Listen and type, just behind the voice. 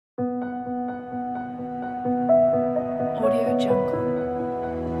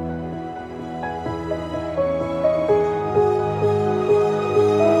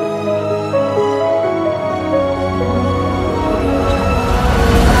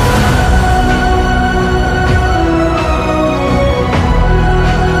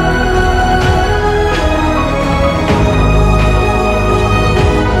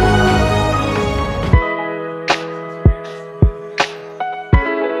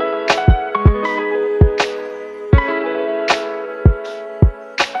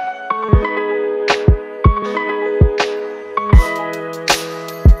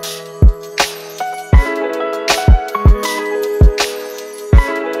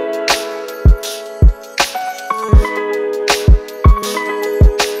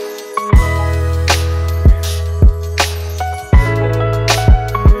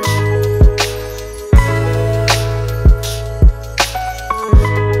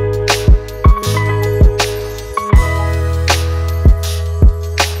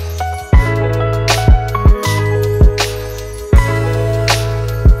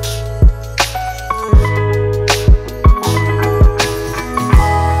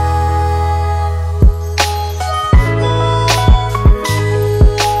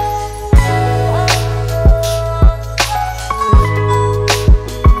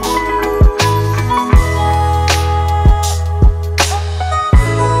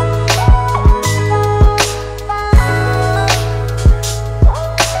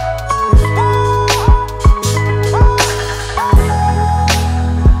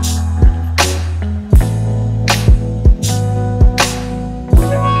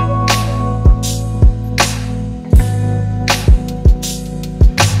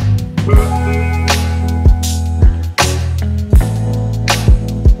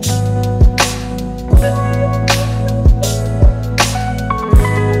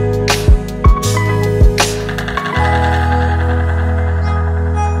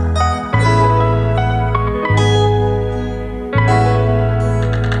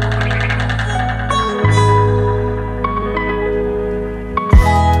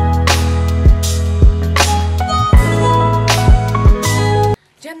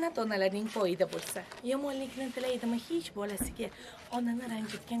onalarning poyida bo'lsa, yomonlikni tilaydimi hech bolasiga? Onani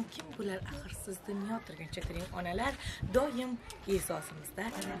ranjitgan kim bular? Axir siz dunyo turguncha turing onalar, doim e'zozimizda,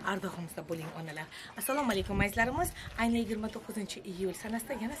 ardog'imizda bo'ling onalar. Assalomu alaykum azizlarimiz. Ayni 29-iyul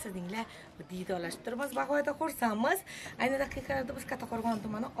sanasida yana sizninglar diydorlashib turibmiz. Bag'oyda xursandmiz. Ayni daqiqalarda biz Kattaqo'rg'on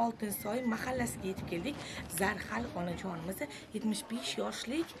tumani Oltinsoy mahallasiga yetib keldik. Zarhal onajonimizni 75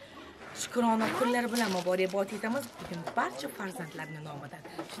 yoshlik Shukrona kunlari bilan muborakbod etamiz. Bugun barcha farzandlarning nomidan.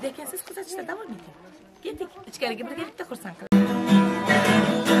 Shunday ekan siz kuzatishda davom eting. Ketdik, ichkariga birgalikda xursand qiling.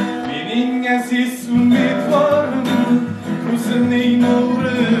 Mening aziz umidvorim, ko'zimning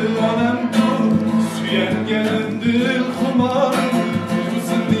nuri onamdir, suyanganim dil xumorim,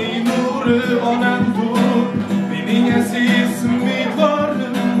 ko'zimning nuri onamdir. Mening aziz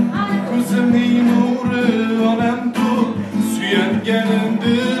umidvorim, ko'zimning nuri onamdir, suyanganim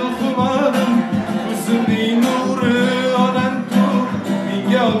dil xumorim, ko'zimning nuri onamdir.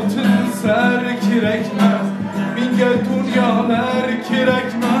 Menga oltin sar kerakmas, menga dunyolar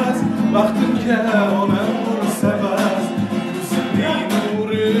kerakmas, vaqtimga onam bo'lsa bas. Ko'zimning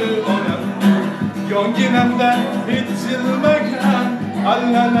nuri onamdir, yonginamda hech jilmagan,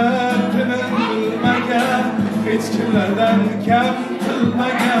 allalar tinim bilmagan, hech kimlardan kam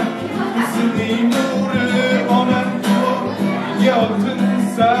qilmagan. Ko'zimning nuri onamdir, menga oltin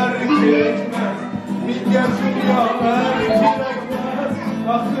sar kerakmas, menga dunyolar kerakmas,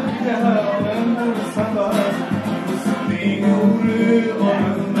 vaqtimga onam bo'lsa bas. Ko'zimning nuri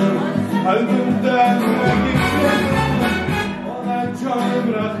onamdir, qalbimdan gitsin onajonim,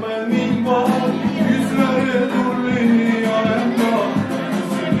 rahmating bor, yuzlari nurli onam bor.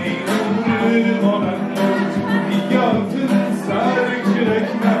 Ko'zimning nuri onamdir, menga oltin sar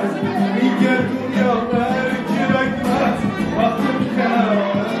kerakmas, menga dunyolar kerakmas, vaqtimga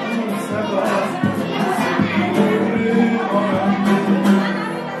onam bo'lsa bas. Ko'zimning nuri onamdir.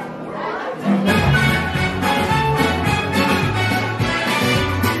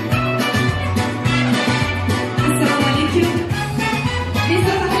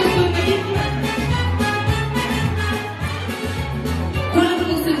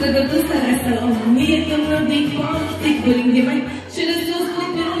 Do'stlar, assalom. Niyatimni bekor bo'ling demak, shuni so'z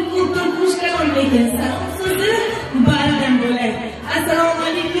qo'shgan lekin salom so'zi bardam bo'lay. Assalomu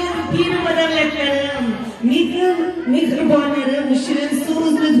alaykum, pir madamlarim, mehribonlarim, shirin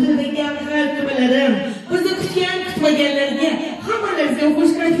so'zli bo'lgan xalqlarim. Bizni kutgan, kutmaganlarga, hammalaringizga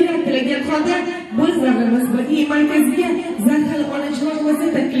xush kayfiyat tilagan holda biz davrimiz va markaziga Zarhal onajonimizni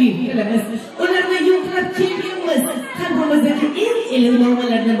taklif qilamiz. Ularni yo'qlar so'rab kelganmiz. Qalbimizdagi eng iliq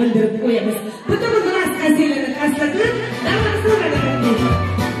nomalarni bildirib qo'yamiz. Butun rast qasiyalarni qaslatib, davrimizni o'rganamiz.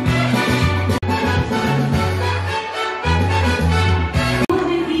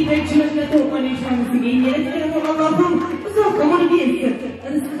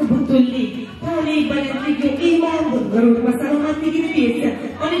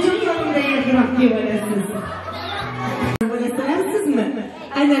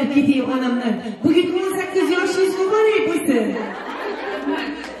 Aynan ketayım onamni. Bugün 18 yoshingiz muborak bo'lsin.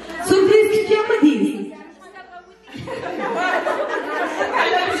 Sürpriz kutganmi deysiz?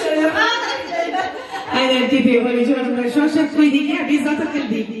 Aynan ketayim onajonimlar, shoshib qo'ydik, bezovta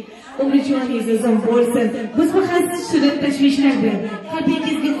qildik. Umrijoningiz uzun bo'lsin. Biz faqat shunday tashvishlarda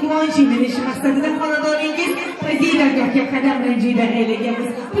qalbingizga quvonch berish maqsadida xonadoningiz prezidentga qadam ranjida aylaganmiz.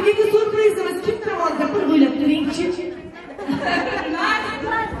 Bugungi surprizimiz kim tomonidan bir o'ylab turingchi.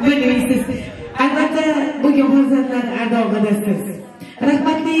 Bilmaysiz. Albatta bugun farzandlar ardog'idasiz.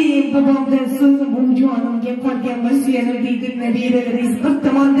 Rahmatli bobomdan so'ng buvijonimga qolgan va suyanib deydi nabiralaringiz bir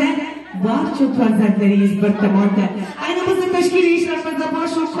tomondan, barcha farzandlaringiz bir tomondan. Ayni bizning tashkiliy ishlarimizda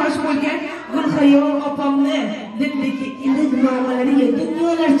bosh qosh bo'lgan Gulhayo opamni dildagi iliq nomalariga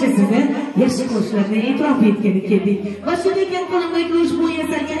dunyolarchasini yaxshi qo'shiqlarni e'tirof etgani keldik. Va shunday qo'limdagi ushbu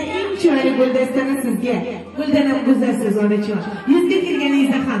yasalgan eng chiroyli guldastani sizga. Guldanam go'zalsiz onajon. Yuzga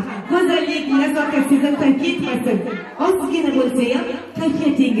kirganingizda ham go'zallik, nazokat sizni tark etmasin. Ozgina bo'lsa ham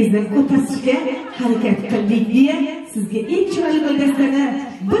kayfiyatingizni ko'tarishga harakat qildik deya sizga eng chiroyli guldastani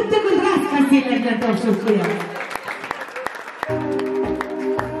bitta rast qasiyalardan topshirib qo'yaman.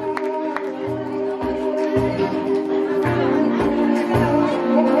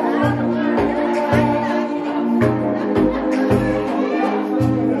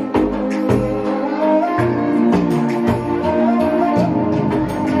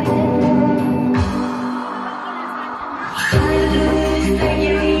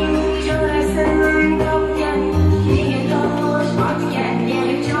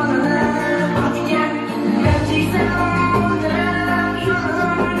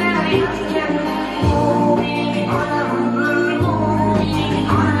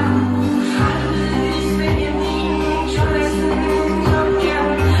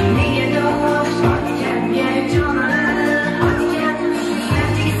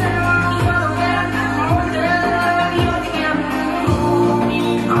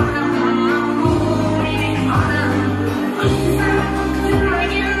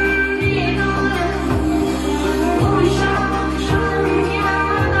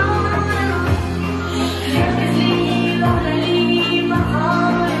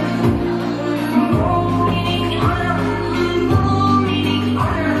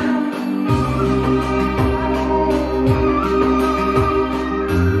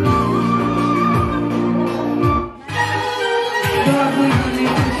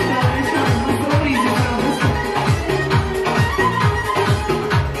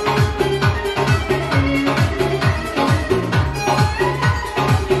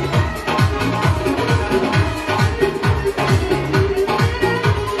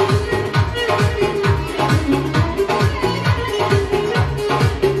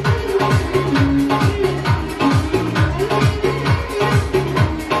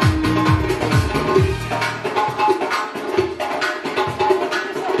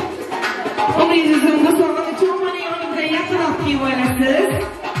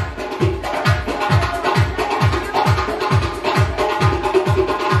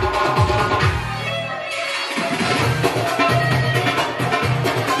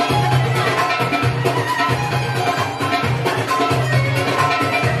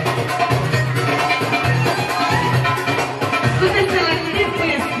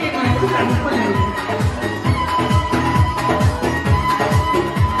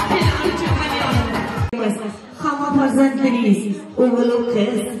 O'g'il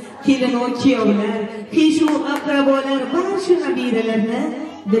qiz, kelin kuyovlar, qiyshu aqrabolar, barcha nabiralarni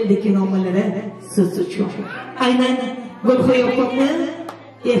dildagi nomalari siz uchun. Aynan Gulxo'ya opamni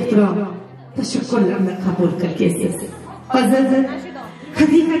ehtirom, tashakkurlarni qabul qilgansiz. Hozir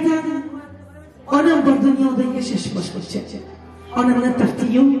haqiqatan onam bor dunyoda yashash boshqacha. Onamning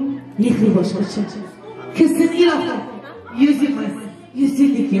taqdiri mehri boshqacha. Kesin ilohim 100 emas,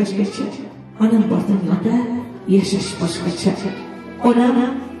 150 yoshgacha. Onam bor dunyoda yashash boshqacha. Onam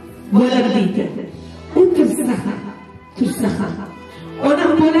bo'lar deydi. U tursa ham.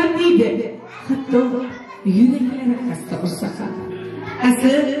 Onam bo'lar deydi. Hatto yuraklari qasdi ursa ham.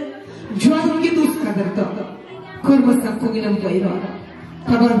 Asli jonimga do'st qadrdon. Ko'rmasam ko'nglim vayron.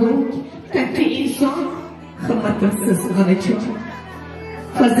 Tabarruk, takki inson, himmatsiz onajon.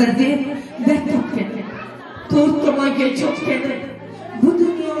 Farzandi dard topgan. to'rt tomonga chopganim, bu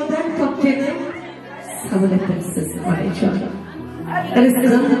dunyodan topganim savolatimsiz onajon.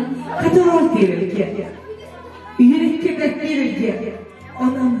 Rizqim qator berilgan, yurakka dard berilgan,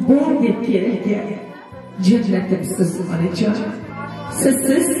 onam bor deb berilgan, jannatimsiz onajon.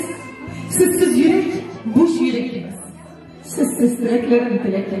 Sizsiz yurak bo'sh yurak emas, sizsiz tilaklarim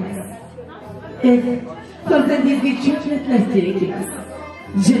tilak emas. Farzandingizga jannatlar kerak emas,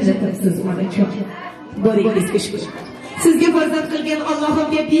 jannatimsiz onajon. Boringiz shukr. Sizga farzand qilgan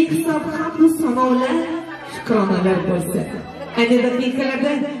Allohimga behisob hamdu sanolar, shukronalar bo'lsin. Ayni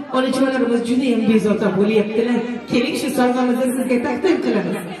daqiqalarda onajolarimiz juda ham bezovta bo'lyaptilar. Keling shu sovg'amizni sizga taqdim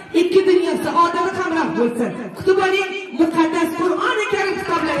qilamiz. Ikki dunyo saodati hamroh bo'lsin. Kutib oling, muqaddas Qur'oni Karim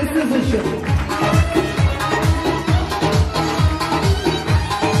kitoblari siz uchun.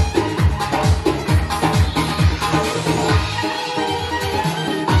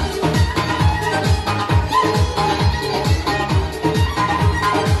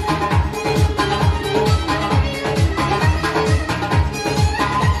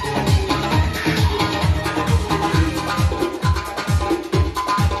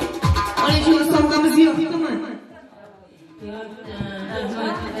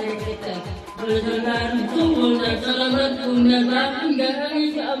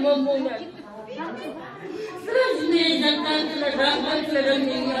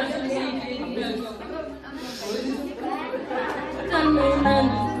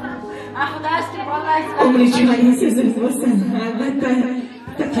 Umri chiroyli so'zingiz bo'lsin. Albatta,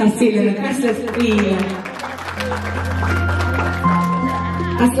 tavsiyalarni qarshilab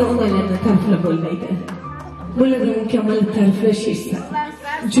aslo onalarni ta'riflab bo'lmaydi. Bularni mukammal ta'riflash esa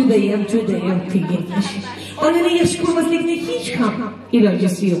judayam qiyin ish. Onani yaxshi ko'rmaslikning hech ham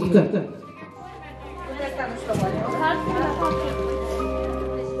ilojisi yo'qdir.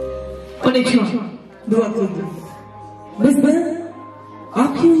 Onajon, duo qildim. Bizni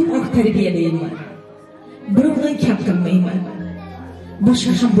oq tarbiyalayman. Birovdan kam qilmayman.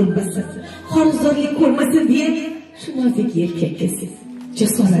 Boshqa ham bo'lmasin, xorizorlik ko'rmasin deya shu nozik erkakka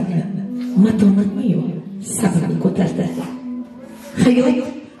jasoratni, matonatni yo'q, sabrni ko'tardi. Hayot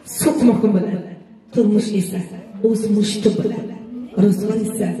so'qmoqi bilan, turmush esa o'z mushti bilan, ro'zg'or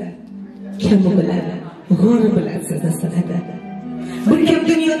esa kami bilan, g'ori bilan sizni sanadi. Bir kam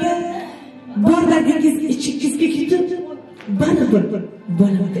dunyoda bor dardingiz ichingizga ketib, baribir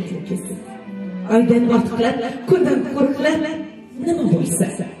bolam dedingiz. Oydan ortiqlar, kundan qo'rqlar, nima bo'lsa,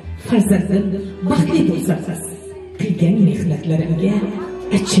 farzandim baxtli bo'lsa, qilgan mehnatlarimga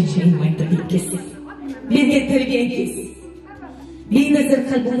achinmayman dedingiz. Bergan tarbiyangiz, benazir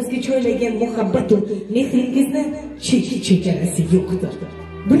qalbimizga joylagan muhabbat va mehringizni chegarasi yo'qdir.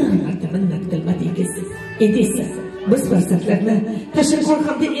 Biror marta minnat qilmadingiz. Endi esa biz farzandlarni tashakkur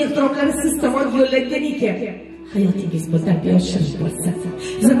hamda ehtiromlarsiz tomon yo'llagan ekan. Hayotingiz bundan shirin bo'lsin.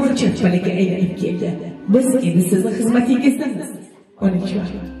 Zamon chappaliga aylanib keldi. Biz endi sizni xizmatingizdamiz. Onajon,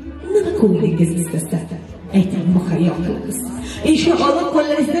 nima ko'nglingiz istasa, ayting, muhayyo qilamiz. Inshaalloh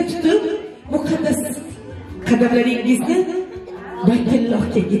qo'llaringizda tutib, muqaddas qadamlaringizni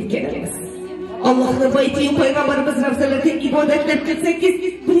Baytullohga yetkazamiz. Allohning bayti payg'ambarimiz ravzalarida ibodatlar qilsangiz,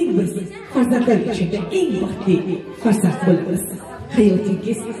 biling biz farzandlar uchun eng baxtli farzand bo'lamiz.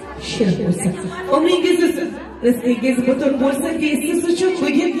 Hayotingiz shirin bo'lsin. Umringiz uzun, rizqingiz butun bo'lsin deya siz uchun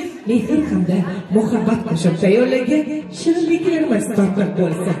bugun mehr hamda muhabbat qo'shib tayyorlangan shirinliklarimiz totli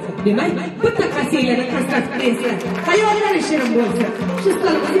bo'lsin. Demak, bitta qasilani qasd qilsin. Hayotlari shirin bo'lsin. Shu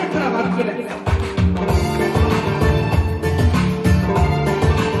stolga qarab kelamiz.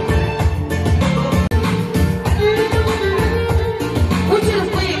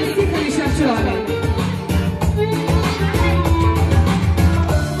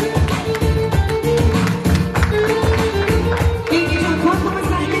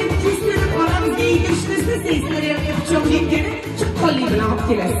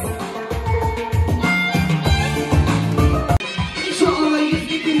 İnşallah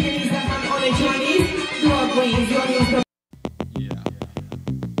yüzünü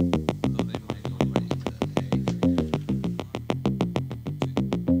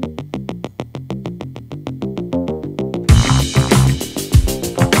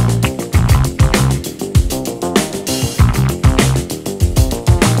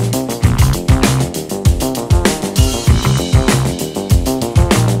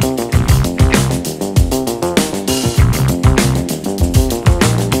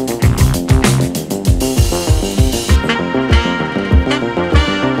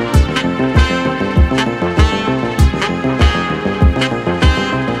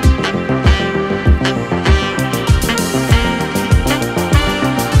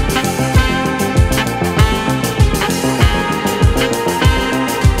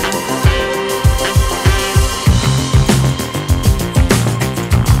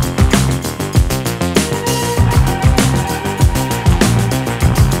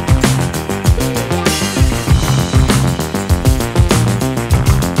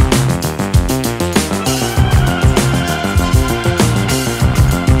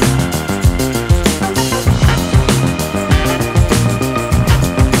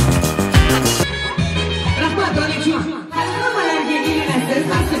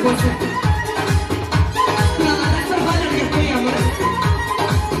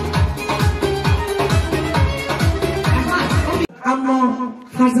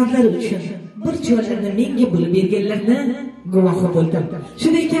farzandlari uchun bir joylarni menga bo'lib berganlarni guvohi bo'ldim.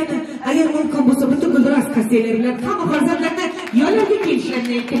 Shunday ekan, agar mumkin bo'lsa bitta guldiroz qasiylar bilan hamma farzandlarni yonlarga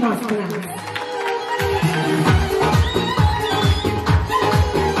kelishlarini iltimos qilamiz.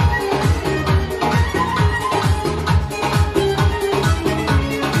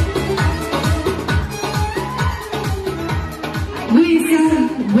 Bu esa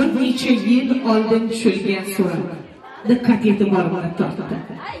bir necha yil oldin tushilgan surat. Diqqat e'tiborini tortdi.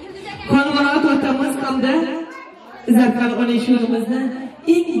 Qonunot otamiz hamda Zarqal onaishimizni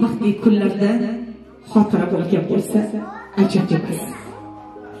eng baxtli kunlarda xotira bo'lgan bo'lsa, ajab emas.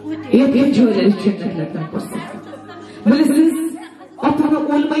 Yotgan joylari jannatlardan bo'lsa. Bilasiz, ota-ona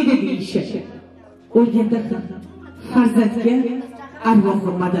o'lmaydi deyishadi. O'lganda ham farzandga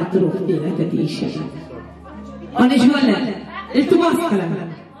arvohi madad ruh beradi deyishadi. Onajo'lar, iltimos qilaman.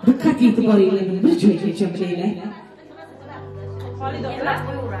 Diqqat e'tiboringlarni bir joyga jamlanglar.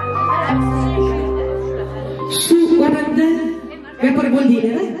 Shu o'rinda gapirib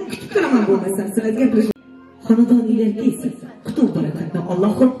bo'ldinglar, kutib turaman bo'lmasam sizlarga gapirish. Xonadoninglarga esa qutuq barakatni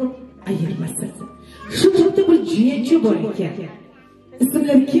Allohim ayirmasin. Shu yerda bir jiyanchi bor ekan.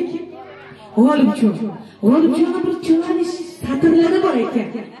 Ismlari kim? G'olibjon. G'olibjonni bir chiroyli satrlari bor ekan.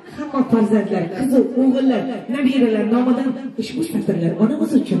 Hamma farzandlar, qiz, o'g'illar, nabiralar nomidan ushbu satrlar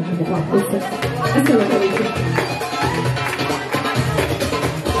onamiz uchun muhim bo'lsin. Assalomu alaykum.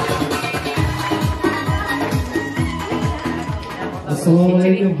 Assalomu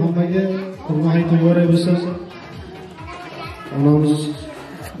alaykum hammaga. Hurmatli to'g'ri bo'lsin. Onamiz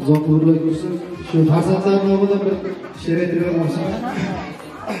uzoq umrli bo'lsin. Shu farzandlar nomidan bir she'r aytib bermoqchiman.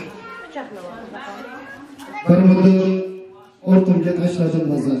 Bir muddat ortimga tashladim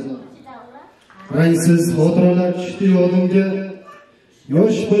nazar. Rangsiz xotiralar tushdi yodimga.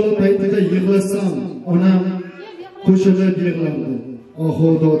 Yosh bola paytida yig'lasam, onam qo'shilib yig'lardi. Oho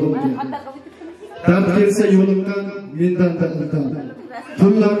dodimga. Dard kelsa yo'limdan mendan da iltim.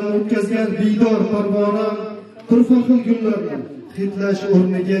 Tunlarni o'tkazgan biydor parvonam, turfaqil gullarni hidlash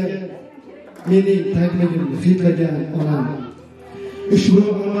o'rniga mening tagligimni hidlagan onam. Ushbu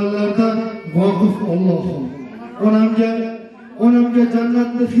amallardan voqif Allohim. Onamga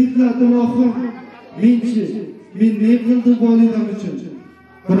jannatni hidlat ilohim. Menchi, men ne qildim volidam uchun?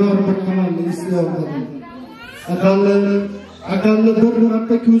 Biror bir amalni isyon qildim. Aqalli bir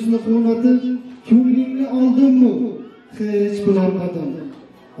marta ko'zni quvnatib, ko'nglingni oldimmi? Hech bilolmadim.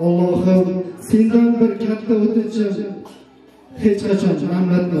 Allohim, sendan bir katta o'tinchim. Hech qachon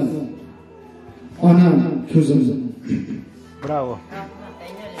mamnunman. Onam ko'zim. Bravo.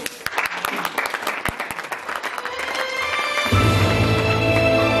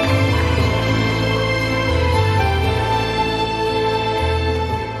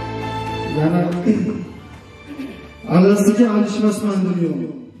 Alasiga alishmasman dunyo.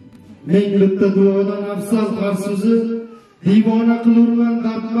 Men bitta duodan afzal har so'zi, divona qilurman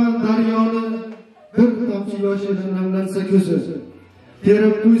dardman daryoni, bir tomchi yosh ila namlansa ko'zi.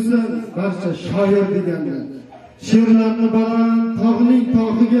 Terib qo'ysan barcha shoir deganda. She'rlarni baland tog'ning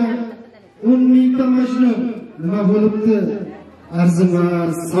tog'iga 10 mingta majnun nima bo'libdi?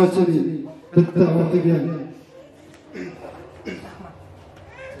 Arzimas sochili bitta otiga.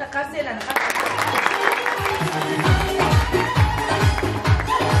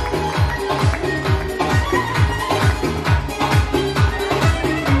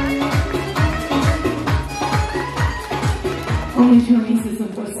 Onajonim sizin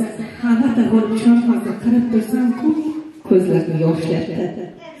bo'lsa, albatta G'olibjon hozir qarab tursam-ku, ko'zlarini yoshlardi.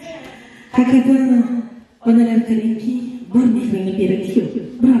 Haqiqatan onalar qarangki, bir mehrini beradi-ku,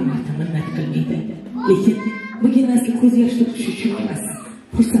 biror marta minnat qilmaydi. Lekin bugun asli ko'z yosh to'kish uchun emas,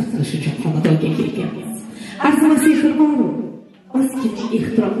 fursat qilish uchun xonadonga kelganmiz. Arzimas sehr bor-u, ozgina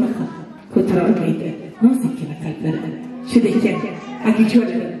ehtiromni ham ko'tara olmaydi nozikkina qalblari. Shunday ekan,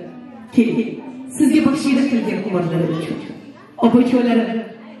 akajonim, keling, sizga baxshida qilgan umrlari uchun opacho'larim,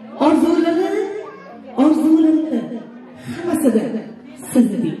 orzularini hammasida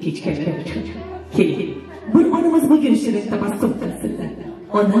sizni deb kechganlar uchun. Keling, bir onamiz bugun shirin tabassum qilsinlar.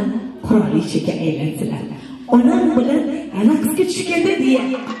 Ona qurolichaga aylansinlar. Onam bilan raqsga tushganda deya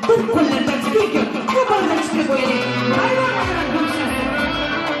bir qo'llardan tutib, qo'llardan chiqib qo'yaylik.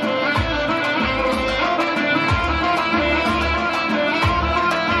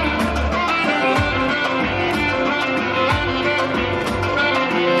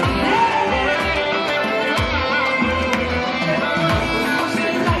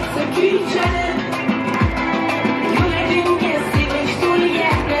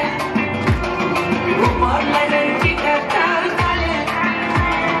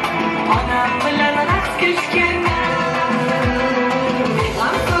 Onam bilan raqsga tushganda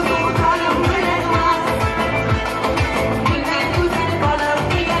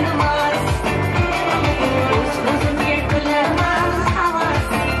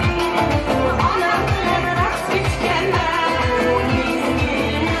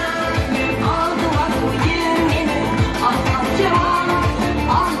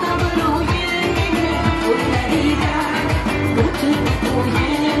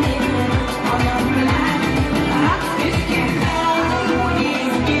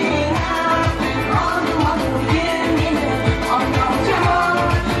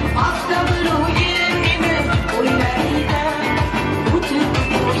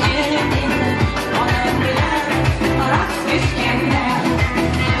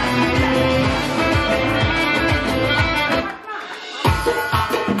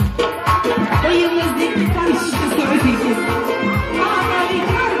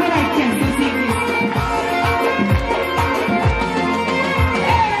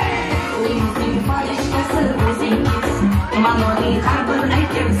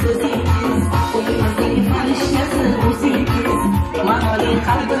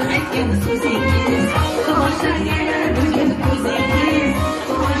ko'zingiz quvonchlangan bugun ko'zingiz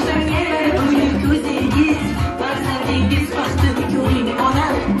quvonchlangan bugun ko'zingiz farzandingiz baxtini ko'ring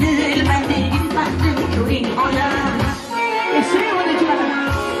onam dilbandingiz baxtini ko'ring onam yashang onajonim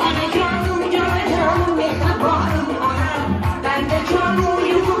onajonim jonajonim mehribonim onam bandajonim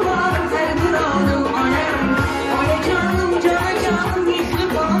yug'uborim sargunonim onam onajonim jonajonim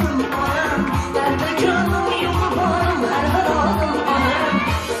mehribonim onam bandajonim yug'uborim sargunonim onam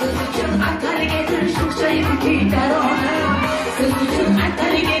siz uchun atalga turishib kuytar onam siz uchun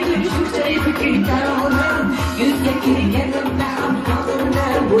atalga turishib kuytar onam yuzga kirganimda ham yonimda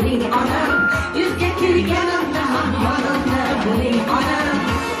bo'ling onam yuzga kirganimda ham yonimda bo'ling onam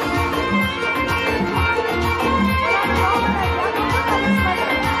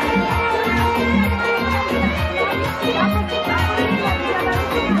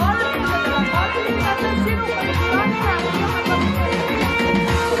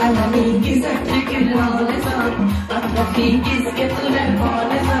Qalamingiz atrikul lolason atrofingizga to'lar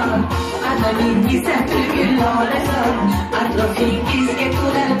bolason qalamingiz atrikul lolason atrofingizga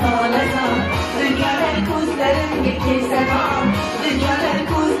to'lar bolason dunyolar ko'zlarimga kelsadon dunyolar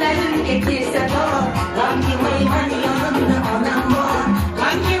ko'zlarimga kelsadon g'am yemayman yonimda onam bor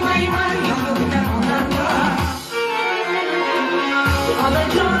g'am yemayman yonimda onam bor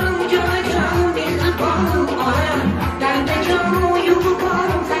onajonim jonajonim mehribonim onam dardajonim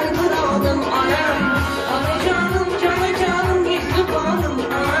yug'uborim sargunonim onam onajonim jonajonim mehribonim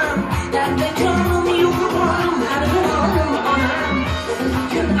onam dardajonim yug'uborim sargunonim onam siz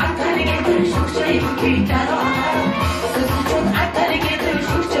uchun atalga turishib kuytar onam siz uchun atalga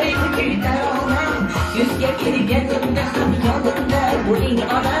turishib kuytar onam yuzga kirganimda ham yonimda bo'ling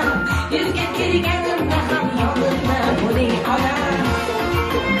onam yuzga kirganimda ham yonimda bo'ling onam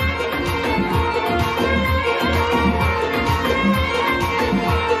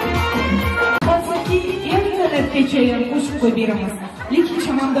kechayam qo'shib qo'yib beramiz lekin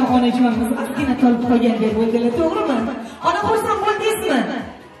shamonda onajonimiz ozgina tolib qolganday bo'ldilar to'g'rimi ona xursand bo'ldingizmi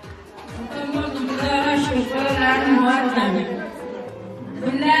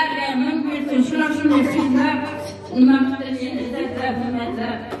bularga mumkin shunday sizlab nima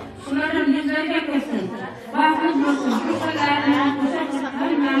shularni yuzlariga ko'rsin baxtli bo'lsin o'shalarni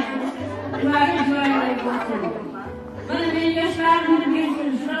ularga joylar bo'lsin mana men yoshlarimni bersin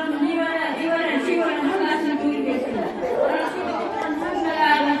shularni nevara chevara hammasini qo'yib bersin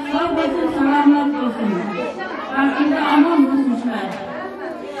hammalari sog' bo'lsin salomat bo'lsin baxtida omon bo'lsin shular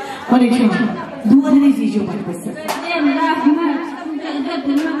onajon duolaringiz ijobat bo'lsin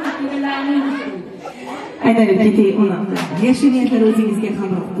aylanib ketay onam yaxshi niyatlar o'zingizga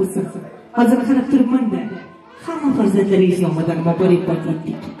hamroh bo'lsin hozir qarab turibmanda hamma farzandlaringiz yonidan muborakbod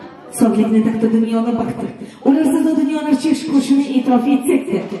etdik sog'likni taqdi dunyoni baxti ularsiz dunyolar chesh qo'shini e'tirof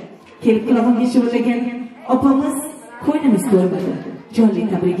etsakda kelib qulog'imga shivirlagan opamiz ko'nglimiz to'lmadi jonli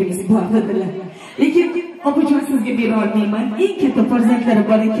tabrigimiz bor edilar lekin opajon sizga bera olmayman eng katta farzandlari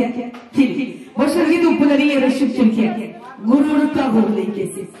bor ekan keling boshlariga do'ppilari yarashib turgan g'ururi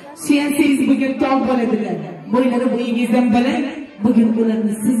tog'urligingiz suyansangiz bugun tog' bo'ladilar bo'ylari bo'yingizdan baland bugun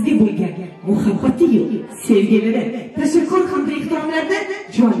ularni sizga bo'lgan muhabbatiyu sevgilari tashakkur hamda ehtiromlarni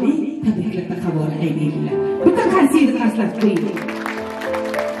jonli tabriklarda havola aylaydilar bitta qarsiyni qarslab qo'ying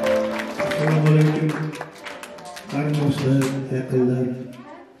assalomu alaykum qarindoshlar yaqinlar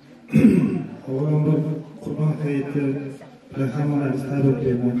avvalambor qurbon hayiti hammalarni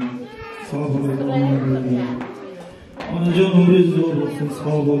tabriklayman sog' bo'ling onajon umringiz zo'r bo'lsin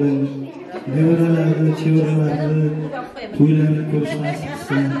sog' bo'ling nevaralarni chevaralarni to'ylarni ko'rish nasib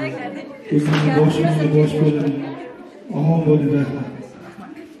qilsin o'zingizni boshingizga bosh bo'ling omon bo'ling rahmat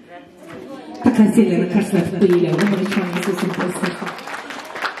taqansiylarni qarshilatib qo'yinglar umri shoningiz o'sin bo'lsin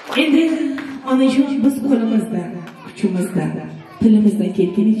endi onajon biz qo'limizdan kuchimizdan tilimizdan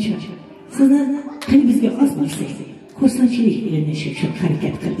kelganicha sizni qalbingizga oz bo'lsak xursandchilik ilinishi uchun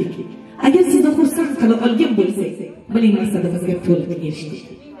harakat qildik agar sizni xursand qila olgan bo'lsak biling maqsadimizga to'liq erishdik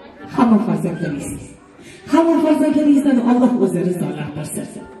hamma farzandlaringizdan Alloh o'zi rizolar bersin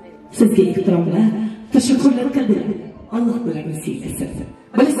sizga ehtiromlar tashakkurlar qildilar Alloh ularni siylasin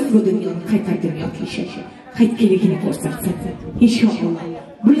bilasiz bu dunyoni qaytar dunyo qilishishi qaytkiligini ko'rsatsin inshaalloh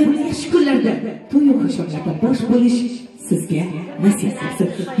bularni yaxshi kunlarda to'y qashonlarda bosh bo'lish sizga nasib qilsin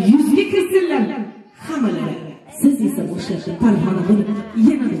yuzga kirsinlar hammalari siz esa boshlarda parvona bo'lib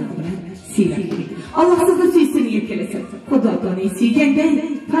yana bilan siylating Alloh sizni suysin erkalasin xudo taoloning suyganday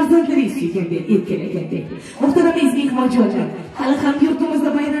farzandlaringiz suyganday erkalaganday muhtaram mehmonjonlar hali ham yurtimizda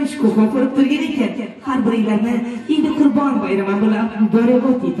bayram shukuhi ko'rib turgan ekan har biringlarni endi qurbon bayrami bilan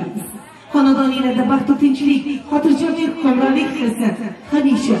muborakbod etamiz xonadoninglarda baxtu tinchlik, xotirjamlik hukmronlik qilsin.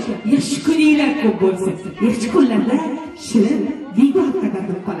 Hamisha yaxshi kuninglar ko'p bo'lsin. Yaxshi kunlarda shirin diydor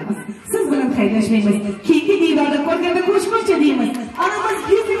qadamda qolamiz. Siz bilan xayrlashmaymiz. Keyingi diydorda ko'rganda qo'shmoqchi deymiz. Onamiz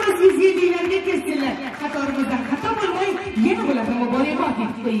 100 yillarga kelsinlar. Qatorimizdan xato bo'lmay, yana bularga muborakbod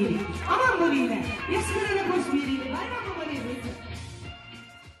deb qo'yaylik.